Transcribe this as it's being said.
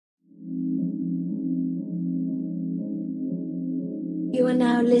You are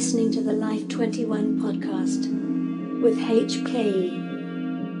now listening to the Life 21 podcast with HK.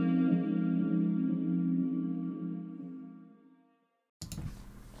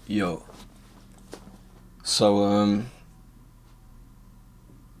 Yo. So,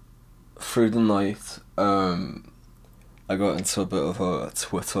 through the night, I got into a bit of a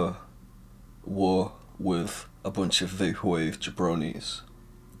Twitter war with a bunch of Vaporwave jabronis.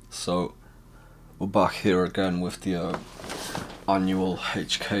 So, we're back here again with the annual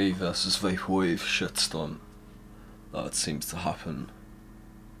HK versus Vaporwave shitstorm that seems to happen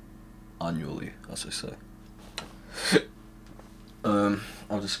annually, as I say.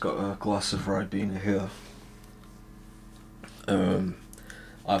 I've just got a glass of Ribena here. I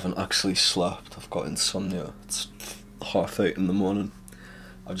haven't actually slept, I've got insomnia. It's 8:30 in the morning.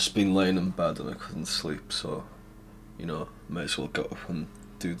 I've just been laying in bed and I couldn't sleep, so, you know, may as well get up and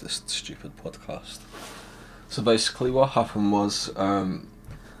do this stupid podcast. So basically what happened was,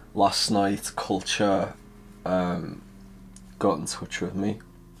 last night Culture got in touch with me.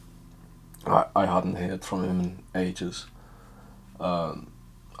 I hadn't heard from him in ages. And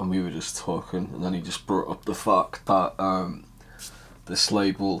we were just talking, and then he just brought up the fact that this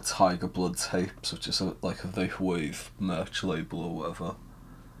label, Tiger Blood Tapes, which is like a Vaporwave merch label or whatever,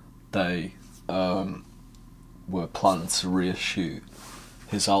 they were planning to reissue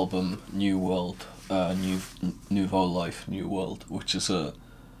his album New World, Nouveau Life, New World, which is a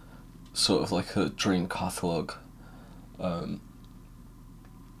sort of like a Dream Catalogue,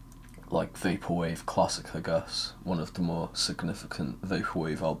 like Vaporwave classic, I guess, one of the more significant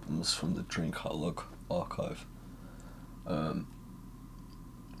Vaporwave albums from the Dream Catalogue archive, going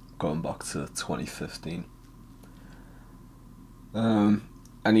back to 2015.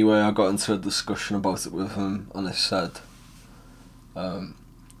 Anyway, I got into a discussion about it with him, and I said,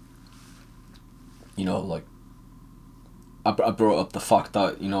 you know, like, I brought up the fact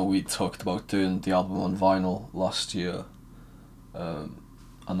that, you know, we talked about doing the album on vinyl last year, and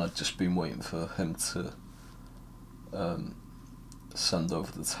I'd just been waiting for him to send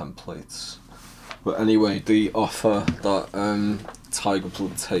over the templates. But anyway, the offer that Tiger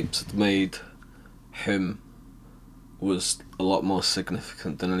Blood Tapes had made him was a lot more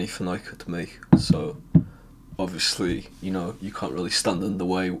significant than anything I could make. So obviously, you know, you can't really stand in the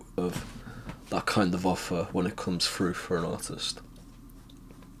way of that kind of offer when it comes through for an artist.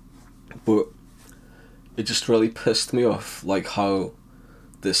 But it just really pissed me off, like how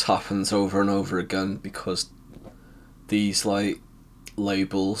this happens over and over again, because these like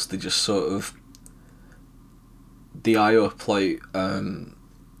labels, they just sort of, they eye up like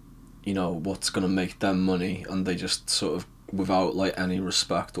you know, what's gonna make them money, and they just sort of, without like any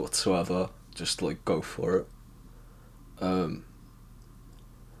respect whatsoever, just like go for it.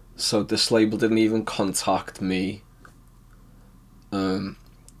 So this label didn't even contact me, and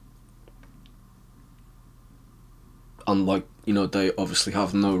like, you know, they obviously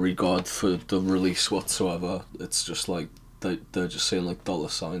have no regard for the release whatsoever. It's just like they're just saying like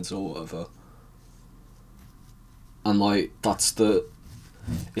 $signs or whatever, and like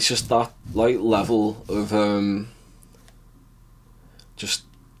it's just that like level of just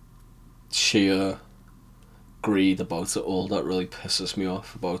sheer greed about it all that really pisses me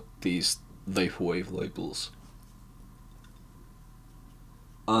off about these Vaporwave labels.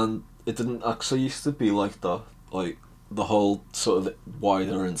 And it didn't actually used to be like that. Like, the whole sort of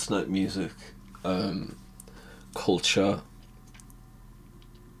wider internet music culture,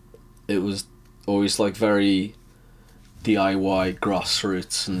 it was always like very DIY,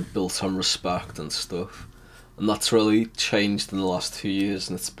 grassroots, and built on respect and stuff. And that's really changed in the last 2 years,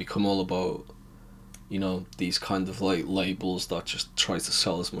 and it's become all about, you know, these kind of like labels that just try to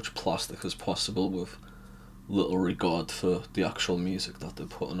sell as much plastic as possible with little regard for the actual music that they're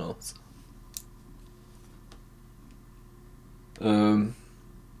putting out.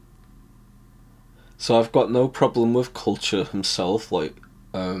 So I've got no problem with Culture himself, like,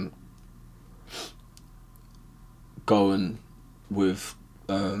 going with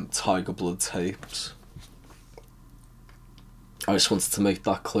Tiger Blood Tapes. I just wanted to make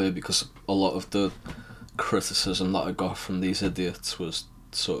that clear, because a lot of the criticism that I got from these idiots was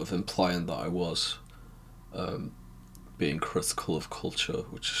sort of implying that I was being critical of Culture,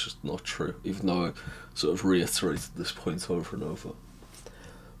 which is just not true, even though I sort of reiterated this point over and over.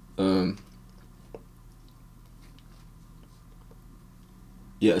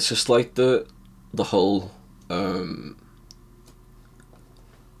 Yeah, it's just like the whole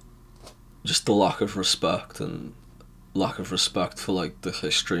just the lack of respect for like the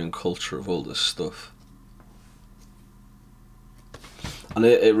history and culture of all this stuff. And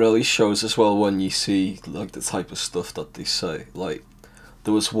it really shows as well when you see like the type of stuff that they say. Like,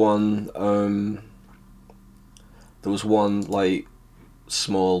 there was one like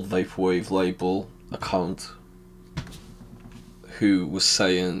small Vaporwave label account who was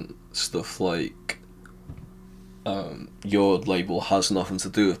saying stuff like, your label has nothing to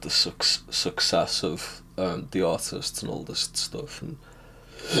do with the success of the artists and all this stuff, and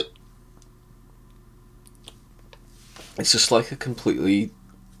it's just like a completely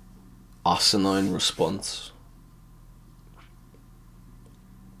asinine response.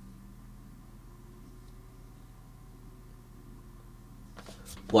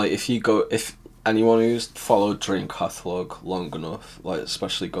 Like, if anyone who's followed Dream Catalogue long enough, like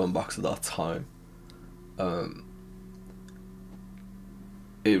especially going back to that time,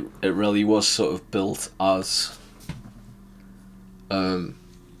 it really was sort of built as, you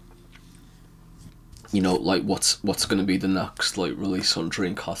know, like what's going to be the next like release on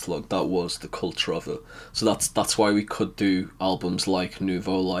Dream Catalogue. That was the culture of it. So that's why we could do albums like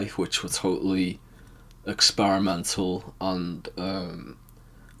Nouveau Life, which were totally experimental and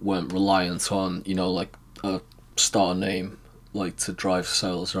weren't reliant on, you know, like a star name like to drive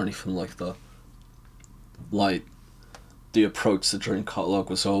sales or anything like that. Like, the approach to Dream Catalogue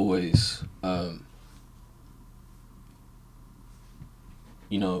was always,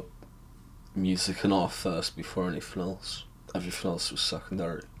 you know, music and art first before anything else. Everything else was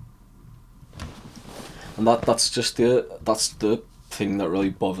secondary. And that's the thing that really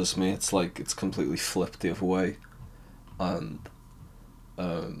bothers me. It's like it's completely flipped the other way, and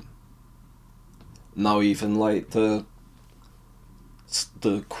now even like the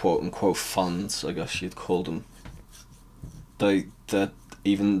quote unquote fans, I guess you'd call them, they're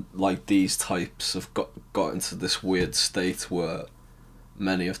even like these types have got into this weird state where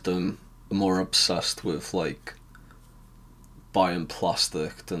many of them are more obsessed with like buying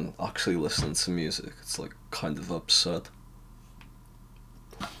plastic than actually listening to music. It's like kind of absurd.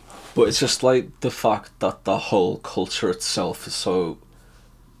 But it's just like the fact that the whole culture itself is so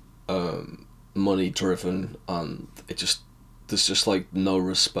money driven, and there's just like no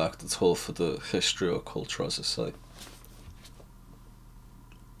respect at all for the history or culture, as I say.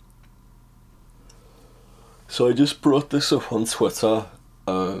 So I just brought this up on Twitter,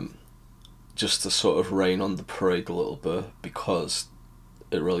 just to sort of rain on the parade a little bit, because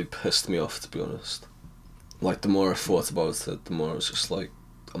it really pissed me off, to be honest. Like, the more I thought about it, the more I was just like,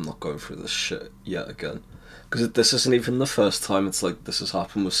 I'm not going through this shit yet again. Because this isn't even the first time it's like this has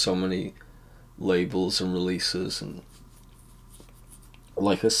happened with so many labels and releases, and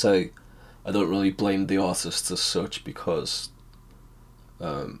like I say, I don't really blame the artists as such, because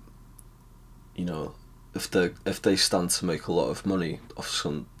you know, if they stand to make a lot of money off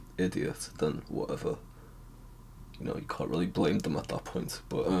some idiot, then whatever, you know, you can't really blame them at that point.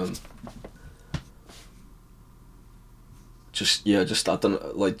 But just I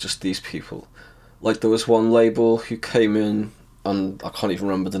don't, like, just these people. Like, there was one label who came in, and I can't even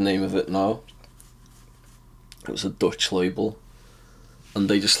remember the name of it now. It was a Dutch label, and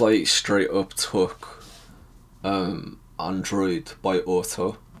they just like straight up took Android by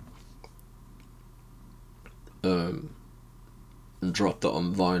Auto and dropped it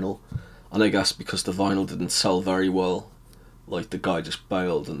on vinyl. And I guess because the vinyl didn't sell very well, like, the guy just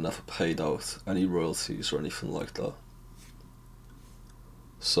bailed and never paid out any royalties or anything like that.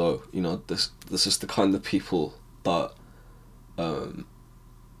 So, you know, this is the kind of people that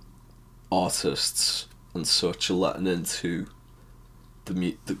artists and such are letting into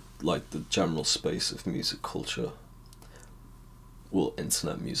the general space of music culture, well,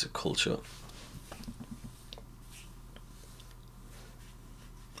 internet music culture.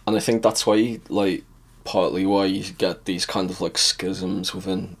 And I think that's why, like, partly why you get these kind of like schisms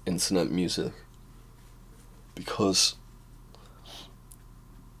within internet music, because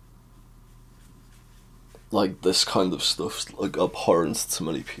like this kind of stuff's like abhorrent to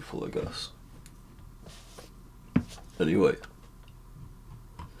many people, I guess. Anyway,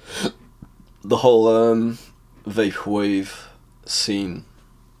 the whole Vaporwave scene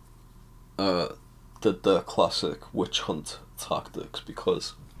did their classic witch hunt tactics,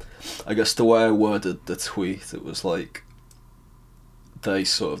 because I guess the way I worded the tweet, it was like they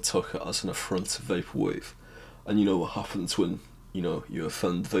sort of took it as an affront to Vaporwave. And you know what happens when, you know, you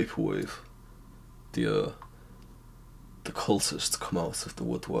offend Vaporwave? The cultists come out of the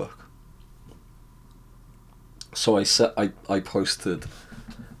woodwork. So I posted,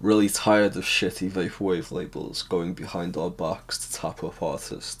 really tired of shitty Vaporwave labels going behind our backs to tap up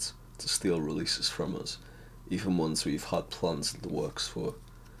artists to steal releases from us, even ones we've had plans in the works for.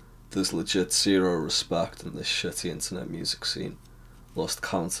 There's legit zero respect in this shitty internet music scene. Lost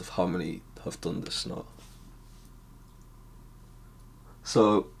count of how many have done this now.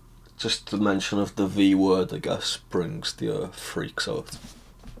 So, just the mention of the V word, I guess, brings the freaks out.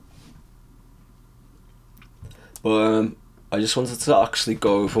 But I just wanted to actually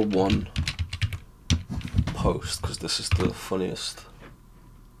go over one post, because this is the funniest.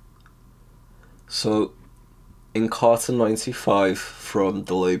 So, Incarta 95 from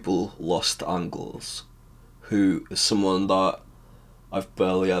the label Lost Angles, who is someone that I've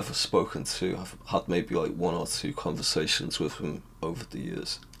barely ever spoken to. I've had maybe like one or two conversations with him over the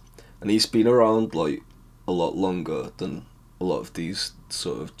years. And he's been around like a lot longer than a lot of these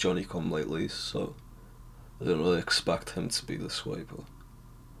sort of Johnny-come-latelys, so I don't really expect him to be this way,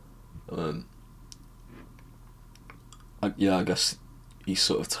 but I guess he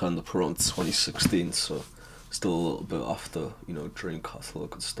sort of turned up around 2016, so still a little bit after, Dream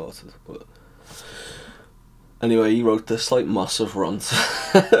Catalogue had started, but anyway, he wrote this like massive rant,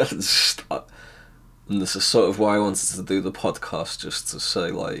 and this is sort of why I wanted to do the podcast, just to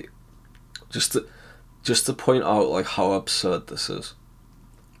say like, just to point out like how absurd this is,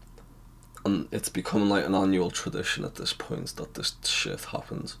 and it's become like an annual tradition at this point that this shit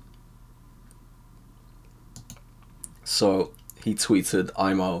happens. So he tweeted,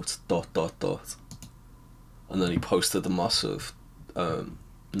 "I'm out, ... and then he posted a massive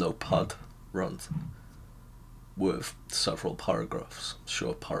notepad rant with several paragraphs,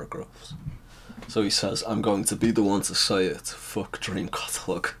 short paragraphs. So he says, "I'm going to be the one to say it, fuck Dream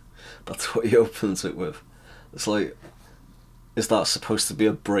Catalogue." That's what he opens it with. It's like, is that supposed to be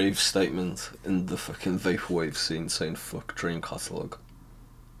a brave statement in the fucking Vaporwave scene, saying fuck Dream Catalogue?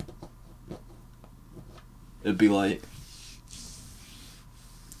 It'd be like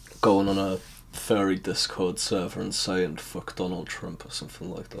going on a furry Discord server and saying fuck Donald Trump or something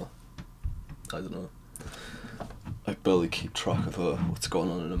like that. I don't know. I barely keep track of what's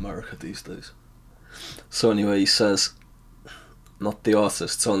going on in America these days. So anyway, he says, not the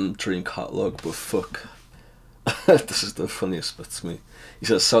artists on Dream Catalogue, but fuck. This is the funniest bit to me. He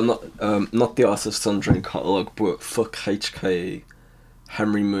says, so not the artists on Dream Catalogue, but fuck HK,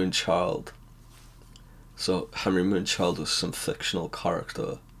 Henry Moonchild. So Henry Moonchild was some fictional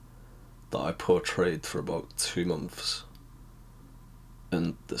character that I portrayed for about 2 months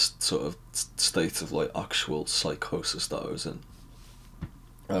in this sort of state of like actual psychosis that I was in.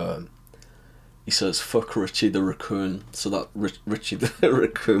 He says, fuck Richie the Raccoon. So that Richie the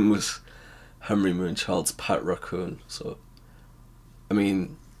Raccoon was Henry Moonchild's pet raccoon. So, I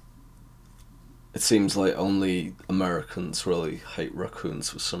mean, it seems like only Americans really hate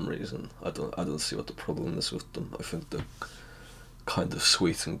raccoons for some reason. I don't see what the problem is with them. I think they're kind of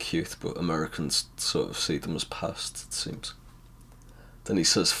sweet and cute, but Americans sort of see them as pests, it seems. Then he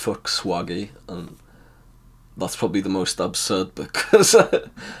says, fuck Swaggy, and that's probably the most absurd bit, because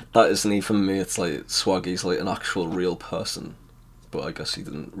that isn't even me. It's like Swaggy's like an actual real person, but I guess he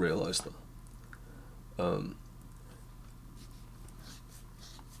didn't realise that.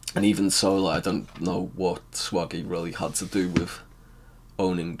 And even so, like, I don't know what Swaggy really had to do with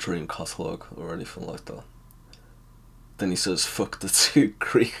owning Dream Catalogue or anything like that. Then he says, fuck the 2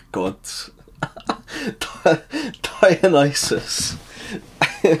 Greek gods, Dionysus.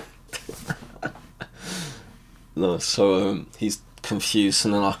 No, so he's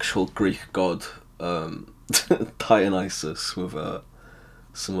confusing an actual Greek god, Dionysus, with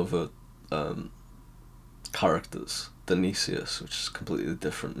some other characters, Dionysius, which is a completely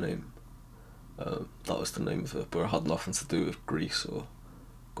different name. That was the name of it, but it had nothing to do with Greece or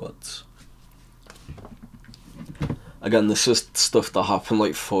gods. Again, this is stuff that happened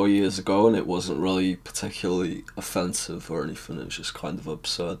like 4 years ago, and it wasn't really particularly offensive or anything. It was just kind of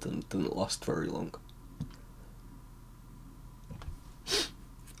absurd and didn't last very long.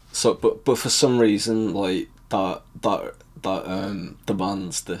 So, but for some reason, like that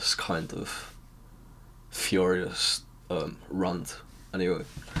demands this kind of furious rant. Anyway,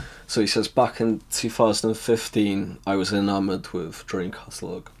 so he says, back in 2015, I was enamoured with Dream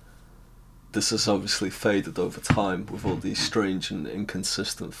Catalogue. This has obviously faded over time with all these strange and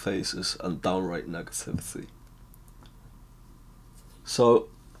inconsistent phases and downright negativity. So,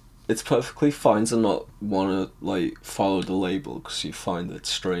 it's perfectly fine to not want to like follow the label because you find it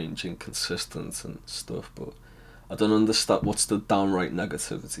strange, inconsistent and stuff, but I don't understand what's the downright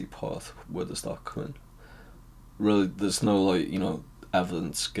negativity part. Where does that come in? Really, there's no like,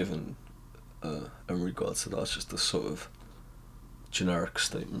 evidence given in regards to that. It's just a sort of generic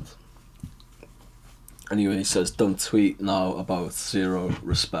statement. Anyway, he says, don't tweet now about zero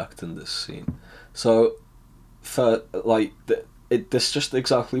respect in this scene. So, this just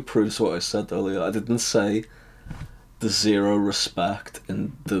exactly proves what I said earlier. I didn't say the zero respect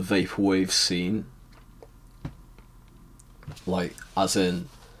in the Vaporwave scene. Like, as in,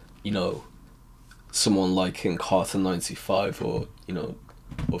 you know, someone like Incarta 95 or, you know,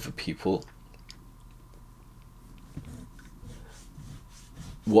 other people.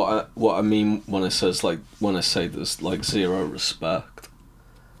 What I mean when I say there's like zero respect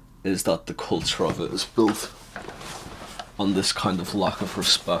is that the culture of it is built on this kind of lack of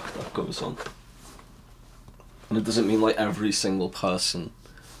respect that goes on. And it doesn't mean like every single person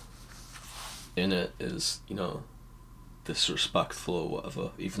in it is, you know, disrespectful or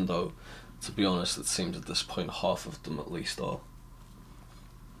whatever, even though, to be honest, it seems at this point half of them at least are.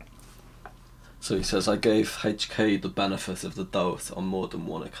 So he says, I gave HK the benefit of the doubt on more than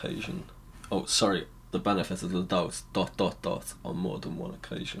one occasion. Oh, sorry, the benefit of the doubt, ... on more than one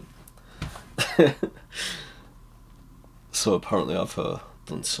occasion. So apparently I've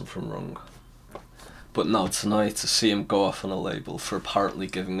done something wrong. But now tonight, to see him go off on a label for apparently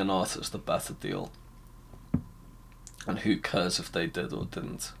giving an artist a better deal. And who cares if they did or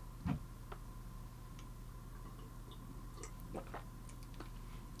didn't?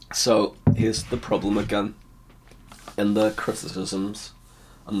 So here's the problem again. In the criticisms,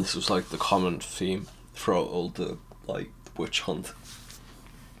 and this was like the common theme throughout all the like witch hunt,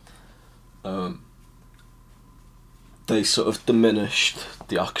 they sort of diminished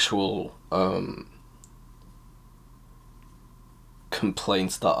the actual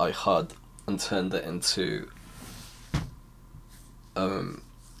complaints that I had and turned it into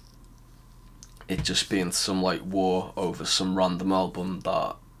it just being some like war over some random album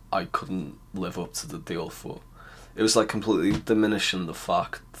that I couldn't live up to the deal for. It was like completely diminishing the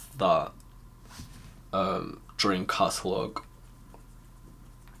fact that Dream Catalogue,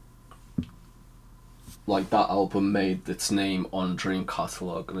 like that album made its name on Dream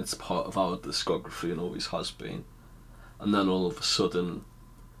Catalogue and it's part of our discography and always has been. And then all of a sudden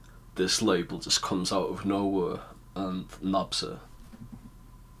this label just comes out of nowhere and nabs it.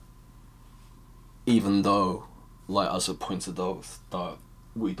 Even though, like as I pointed out, that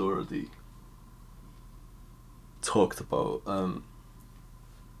we'd already talked about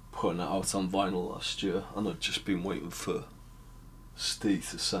putting it out on vinyl last year, and I'd just been waiting for Steve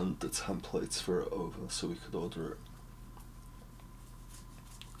to send the templates for it over so we could order it.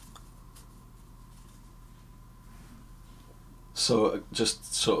 So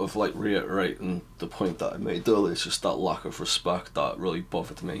just sort of like reiterating the point that I made earlier, it's just that lack of respect that really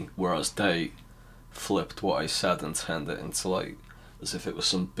bothered me, whereas they flipped what I said and turned it into like as if it was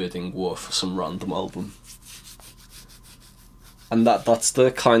some bidding war for some random album. And that's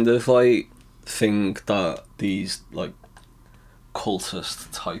the kind of like thing that these like cultist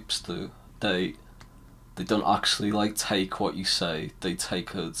types do. They don't actually like take what you say, they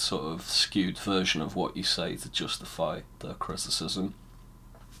take a sort of skewed version of what you say to justify their criticism.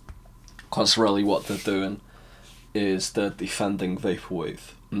 Because really what they're doing is they're defending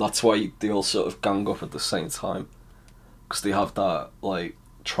Vaporwave. And that's why they all sort of gang up at the same time. Because they have that like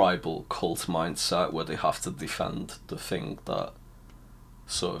tribal cult mindset where they have to defend the thing that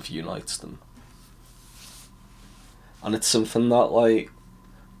sort of unites them. And it's something that like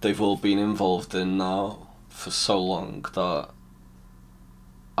they've all been involved in now for so long that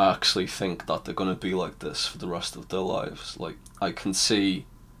I actually think that they're going to be like this for the rest of their lives. Like I can see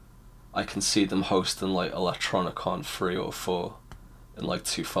them hosting like Electronicon 3 or 4 in like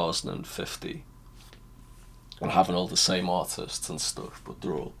 2050 and having all the same artists and stuff, but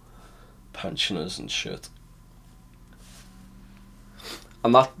they're all pensioners and shit.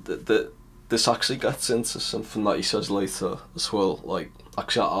 And this actually gets into something that he says later as well. Like,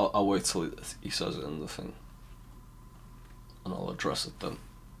 actually, I'll wait till he says it in the thing, and I'll address it then.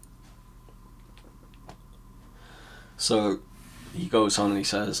 So he goes on and he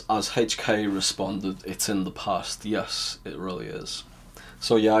says, as HK responded, it's in the past. Yes, it really is.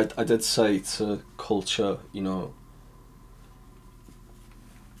 So yeah, I did say to Culture, you know,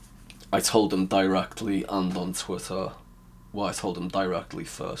 I told him directly and on Twitter. Well, I told him directly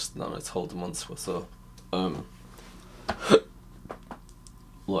first, and then I told him on Twitter,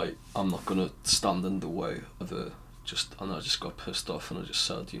 like, I'm not gonna stand in the way of it. And I just got pissed off, and I just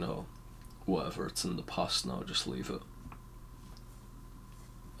said, you know, whatever, it's in the past now, just leave it.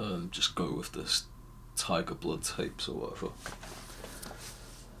 Just go with this Tiger Blood tapes or whatever.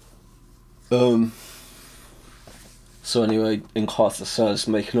 So anyway, Incarta says,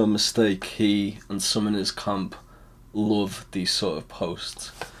 make no mistake, he and some in his camp love these sort of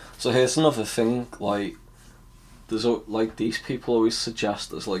posts. So here's another thing, like, there's like these people always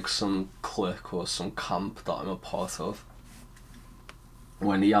suggest there's like some clique or some camp that I'm a part of,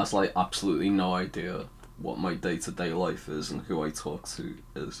 when he has like absolutely no idea what my day-to-day life is and who I talk to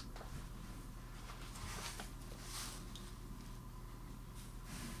is.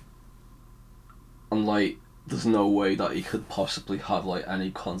 And like, there's no way that he could possibly have like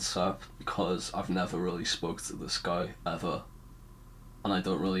any concept, because I've never really spoke to this guy ever, and I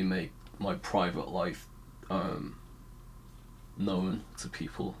don't really make my private life known to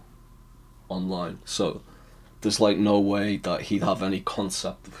people online, so there's like no way that he'd have any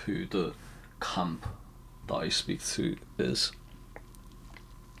concept of who the camp that I speak to is,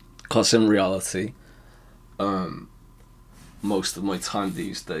 because in reality most of my time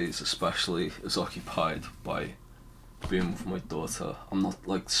these days especially is occupied by being with my daughter. I'm not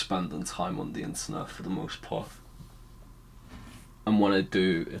like spending time on the internet for the most part, and when I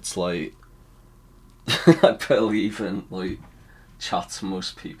do, it's like I barely even like chat to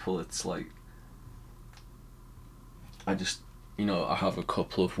most people. It's like I just, I have a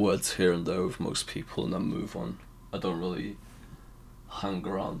couple of words here and there with most people and then move on. I don't really hang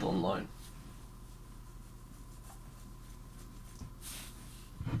around online.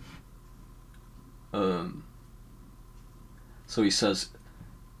 So he says,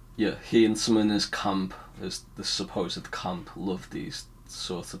 yeah, he and some in his camp, his the supposed camp, love these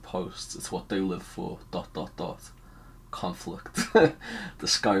sort of posts. It's what they live for. ... Conflict.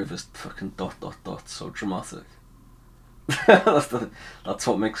 This guy with his fucking ... so dramatic. That's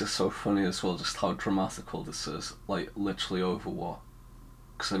what makes it so funny as well, just how dramatic all this is. Like, literally over what?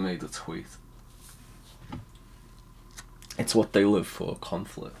 Because I made a tweet. It's what they live for,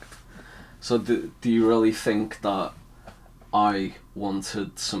 conflict. So do you really think that I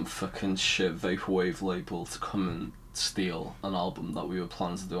wanted some fucking shit Vaporwave label to come and steal an album that we were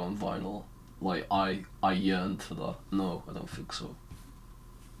planning to do on vinyl? Like, I yearned for that. No, I don't think so.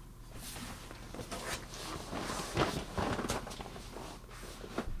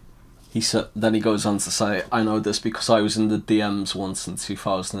 Then he goes on to say, I know this because I was in the DMs once in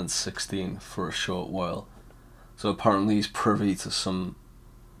 2016 for a short while. So apparently he's privy to some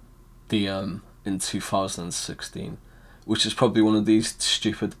DM in 2016, which is probably one of these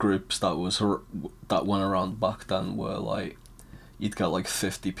stupid groups that went around back then, where like you'd get like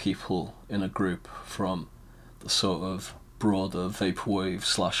 50 people in a group from the sort of broader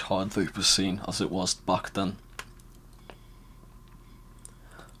Vaporwave / hard vapor scene as it was back then.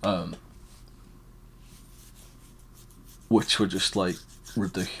 Which were just like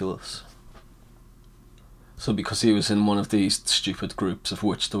ridiculous. So because he was in one of these stupid groups, of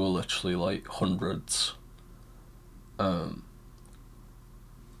which there were literally like hundreds, I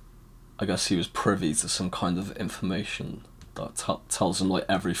guess he was privy to some kind of information that tells him like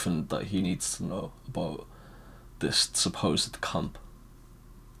everything that he needs to know about this supposed camp.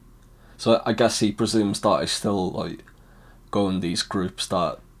 So I guess he presumes that I still like go in these groups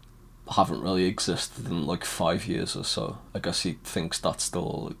that haven't really existed in like 5 years or so. I guess he thinks that still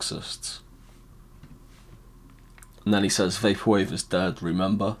all exists. And then he says, Vaporwave is dead,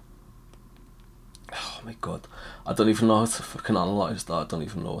 remember? Oh my god. I don't even know how to fucking analyse that. I don't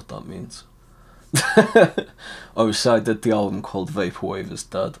even know what that means. Obviously I did the album called Vaporwave is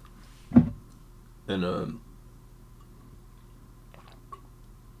Dead in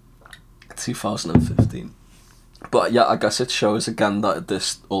 2015. But yeah, I guess it shows again that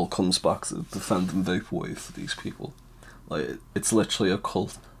this all comes back to defending Vaporwave for these people. Like, it's literally a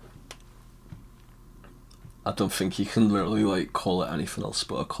cult. I don't think you can literally like call it anything else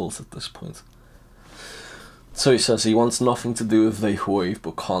but a cult at this point. So he says he wants nothing to do with Vaporwave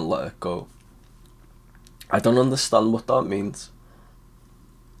but can't let it go. I don't understand what that means.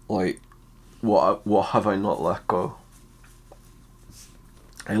 Like, what have I not let go?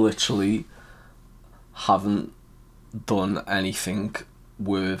 I literally haven't done anything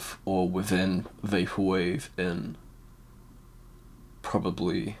with or within Vaporwave in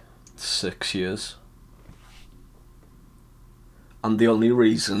probably 6 years. And the only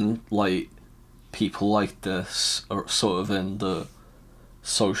reason like people like this are sort of in the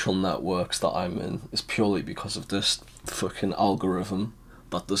social networks that I'm in is purely because of this fucking algorithm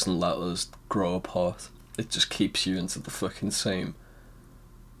that doesn't let us grow apart. It just keeps you into the fucking same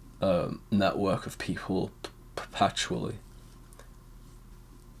network of people perpetually.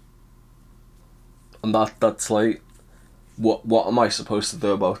 And that's like, what am I supposed to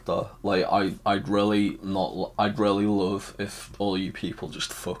do about that? Like, I'd really love if all you people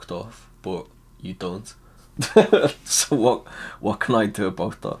just fucked off, but you don't. So what can I do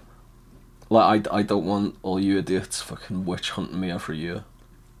about that? Like, I don't want all you idiots fucking witch hunting me every year.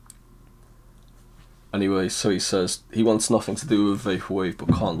 Anyway, so he says he wants nothing to do with Vaporwave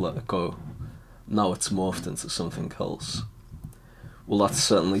but can't let it go. Now it's morphed into something else. Well, that's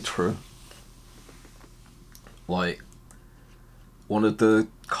certainly true. Like, one of the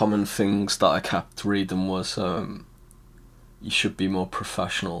common things that I kept reading was you should be more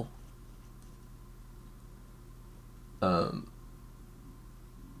professional. And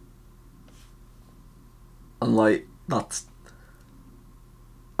like that's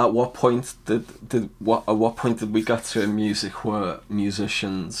at what point did we get to in music where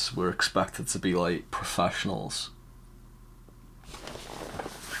musicians were expected to be like professionals?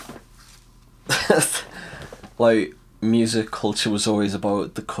 Like music culture was always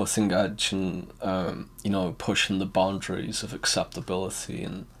about the cutting edge and pushing the boundaries of acceptability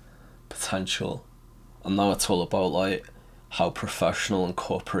and potential, and now it's all about like how professional and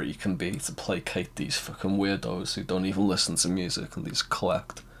corporate you can be to placate these fucking weirdos who don't even listen to music and these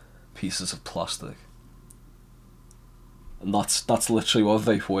collect pieces of plastic. And that's literally what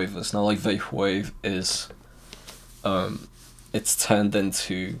Vaporwave is now. Like Vaporwave is it's turned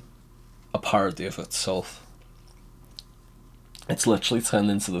into a parody of itself. It's literally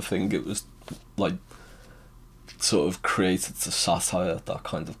turned into the thing it was like sort of created to satire that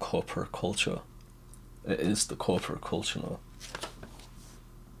kind of corporate culture. It is the corporate culture now.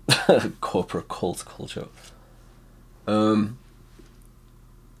 Corporate cult culture. So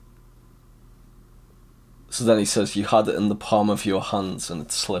then he says, you had it in the palm of your hands and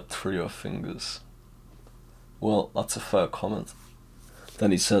it slipped through your fingers. Well, that's a fair comment.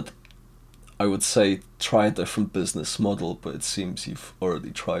 Then he said, I would say try a different business model, but it seems you've already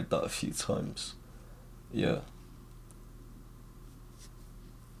tried that a few times. Yeah.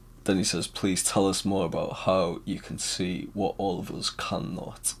 Then he says, please tell us more about how you can see what all of us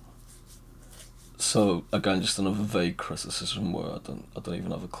cannot. So again, just another vague criticism where I don't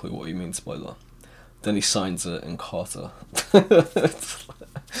even have a clue what he means by that. Then he signs it Incarta.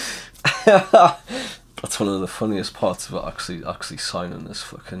 That's one of the funniest parts of it, actually signing this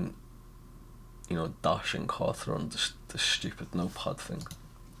fucking, dash Incarta on this stupid notepad thing.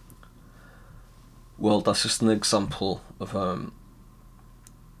 Well, that's just an example of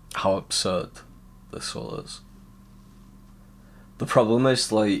how absurd this all is. The problem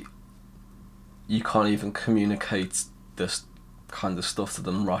is, like, you can't even communicate this kind of stuff to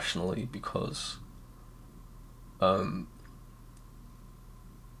them rationally because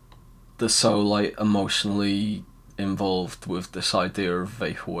they're so like emotionally involved with this idea of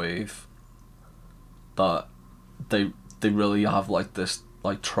Vaporwave that they really have like this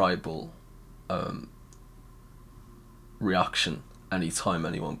like tribal reaction anytime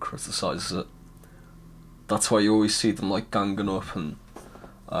anyone criticises it. That's why you always see them like ganging up and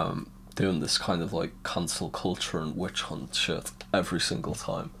doing this kind of like cancel culture and witch hunt shit every single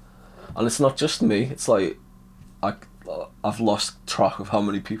time. And it's not just me, it's like I've lost track of how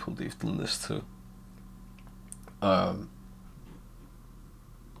many people they've done this to. But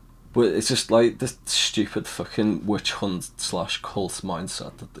it's just like this stupid fucking witch hunt / cult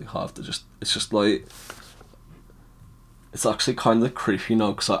mindset that they have. It's just like, it's actually kind of creepy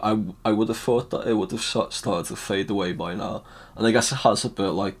now, because I would have thought that it would have started to fade away by now, and I guess it has a bit.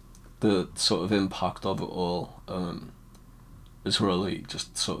 Like the sort of impact of it all is really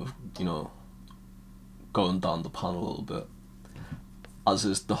just sort of going down the pan a little bit, as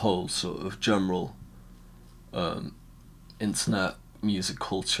is the whole sort of general internet music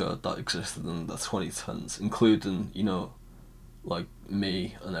culture that existed in the 2010s, including like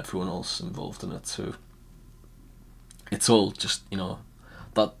me and everyone else involved in it too. It's all just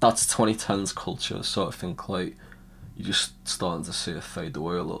that's 2010s culture, so I think like you're just starting to see it fade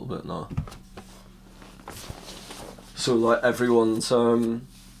away a little bit now. So like everyone's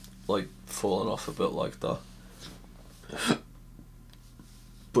like falling off a bit like that.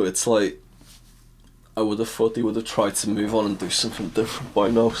 But it's like, I would have thought they would have tried to move on and do something different by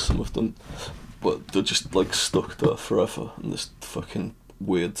now, some of them, but they're just like stuck there forever in this fucking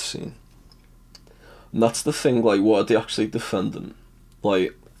weird scene. And that's the thing, like, what are they actually defending?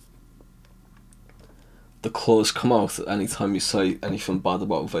 Like, the claws come out at any time you say anything bad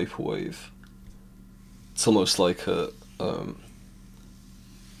about Vaporwave. It's almost like a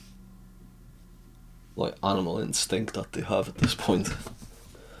like animal instinct that they have at this point.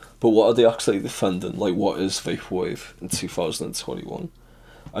 But what are they actually defending? Like, what is Vaporwave in 2021?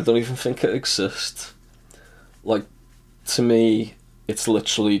 I don't even think it exists. Like, to me, it's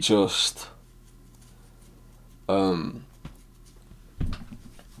literally just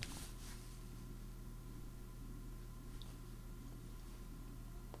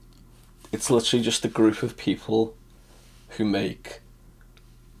it's literally just a group of people who make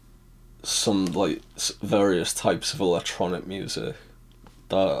some like various types of electronic music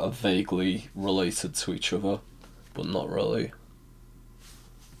that are vaguely related to each other, but not really.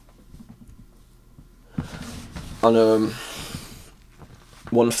 And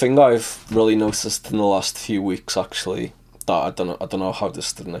one thing I've really noticed in the last few weeks, actually, that I don't know how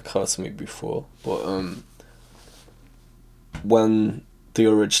this didn't occur to me before, but when the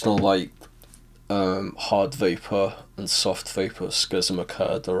original like hard vapor and soft vapor schism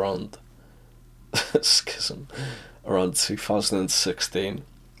occurred around around 2016.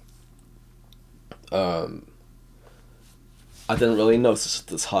 I didn't really notice at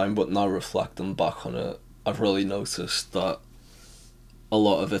the time, but now reflecting back on it, I've really noticed that a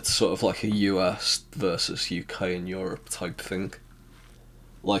lot of it's sort of like a US versus UK and Europe type thing.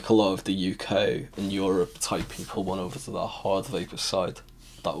 Like a lot of the UK and Europe type people went over to the hard vapor side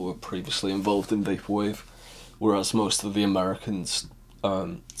that were previously involved in Vaporwave, whereas most of the Americans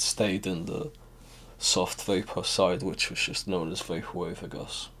stayed in the soft vapor side, which was just known as Vaporwave, I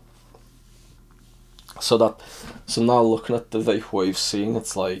guess. So now looking at the Vaporwave scene,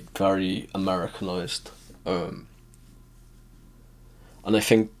 it's like very Americanized. And I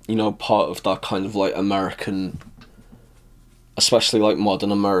think, you know, part of that kind of like American, especially like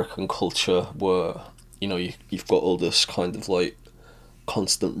modern American culture, where, you know, you've got all this kind of like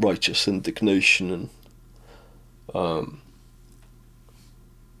constant righteous indignation and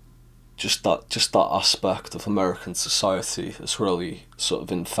just that aspect of American society has really sort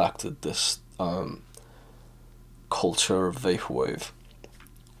of infected this culture of Vaporwave.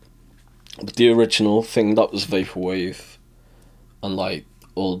 But the original thing that was Vaporwave, and like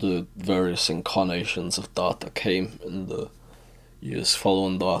all the various incarnations of that came in the years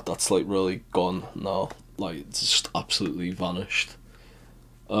following that, that's like really gone now. Like it's just absolutely vanished.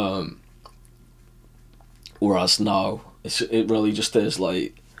 Whereas now it really just is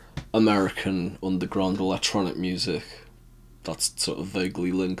like American underground electronic music that's sort of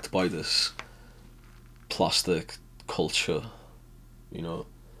vaguely linked by this plastic culture, you know,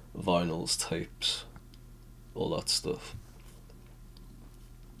 vinyls, tapes, all that stuff.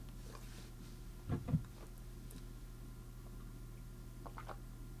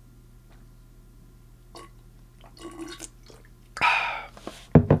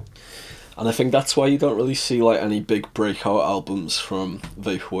 And I think that's why you don't really see like any big breakout albums from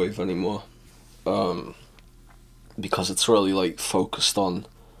Vaporwave anymore. Because it's really like focused on,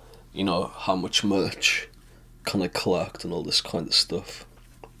 you know, how much merch can I collect and all this kind of stuff.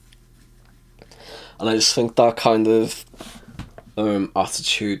 And I just think that kind of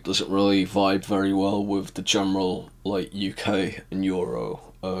attitude doesn't really vibe very well with the general like UK and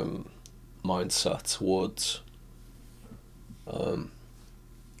Euro mindset towards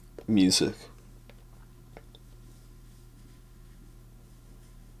music.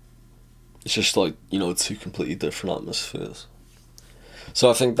 It's just like, you know, two completely different atmospheres. So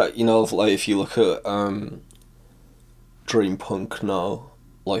I think that, you know, like if you look at Dream Punk now,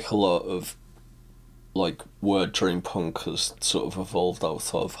 like a lot of like where Dream Punk has sort of evolved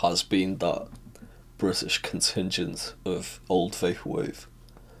out of has been that British contingent of old Vaporwave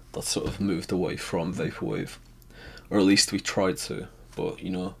that sort of moved away from Vaporwave, or at least we tried to, but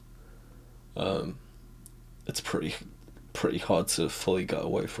you know, it's pretty hard to fully get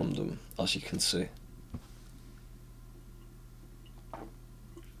away from them, as you can see.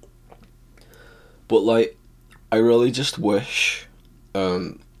 But like, I really just wish,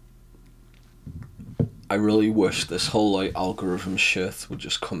 I really wish this whole like algorithm shit would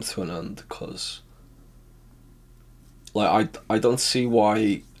just come to an end, because like I don't see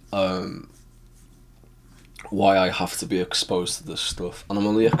why I have to be exposed to this stuff, and I'm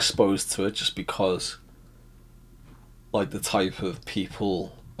only exposed to it just because like the type of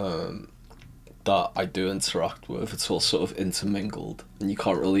people that I do interact with, it's all sort of intermingled and you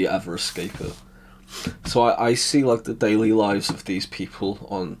can't really ever escape it. So I see like the daily lives of these people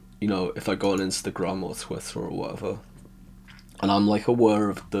on, you know, if I go on Instagram or Twitter or whatever, and I'm like aware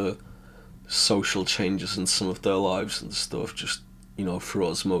of the social changes in some of their lives and stuff, just, you know, through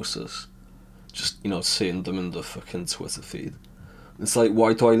osmosis, just, you know, seeing them in the fucking Twitter feed. It's like,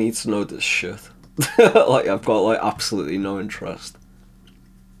 why do I need to know this shit? Like, I've got like absolutely no interest,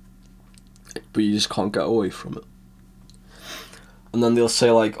 but you just can't get away from it. And then they'll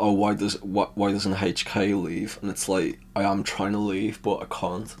say like, oh, why doesn't HK leave? And it's like, I am trying to leave, but I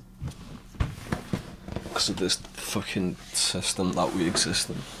can't because of this fucking system that we exist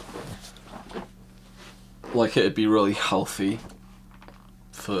in. Like, it'd be really healthy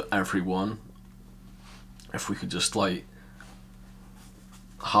for everyone if we could just like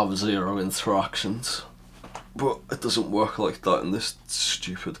have zero interactions, but it doesn't work like that in this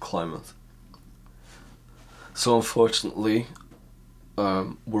stupid climate. So unfortunately,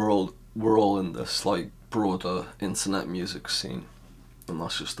 we're all in this like broader internet music scene, and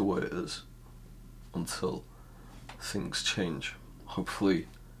that's just the way it is until things change. Hopefully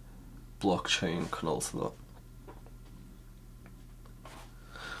blockchain can alter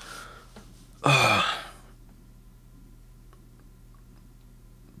that.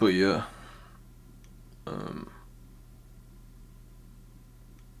 yeah.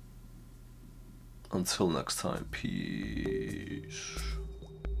 Until next time, peace.